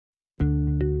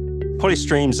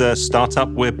Polystream's a startup.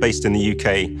 We're based in the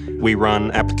UK. We run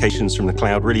applications from the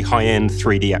cloud, really high-end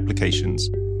 3D applications.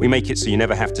 We make it so you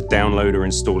never have to download or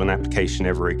install an application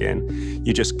ever again.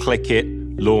 You just click it,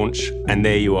 launch, and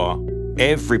there you are.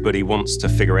 Everybody wants to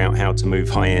figure out how to move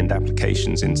high-end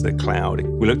applications into the cloud.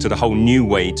 We looked at a whole new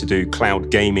way to do cloud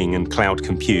gaming and cloud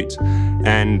compute,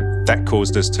 and that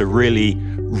caused us to really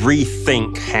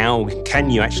rethink how can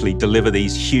you actually deliver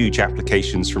these huge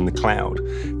applications from the cloud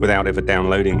without ever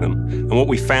downloading them. And what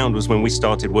we found was when we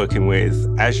started working with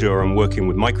Azure and working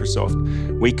with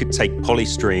Microsoft, we could take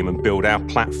Polystream and build our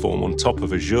platform on top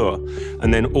of Azure,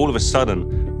 and then all of a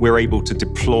sudden we're able to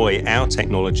deploy our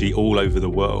technology all over the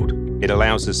world. It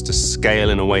allows us to scale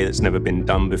in a way that's never been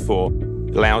done before.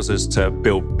 It allows us to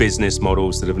build business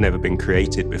models that have never been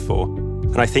created before.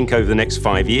 And I think over the next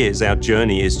 5 years, our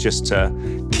journey is just to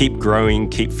keep growing,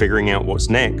 keep figuring out what's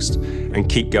next, and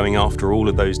keep going after all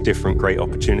of those different great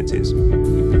opportunities.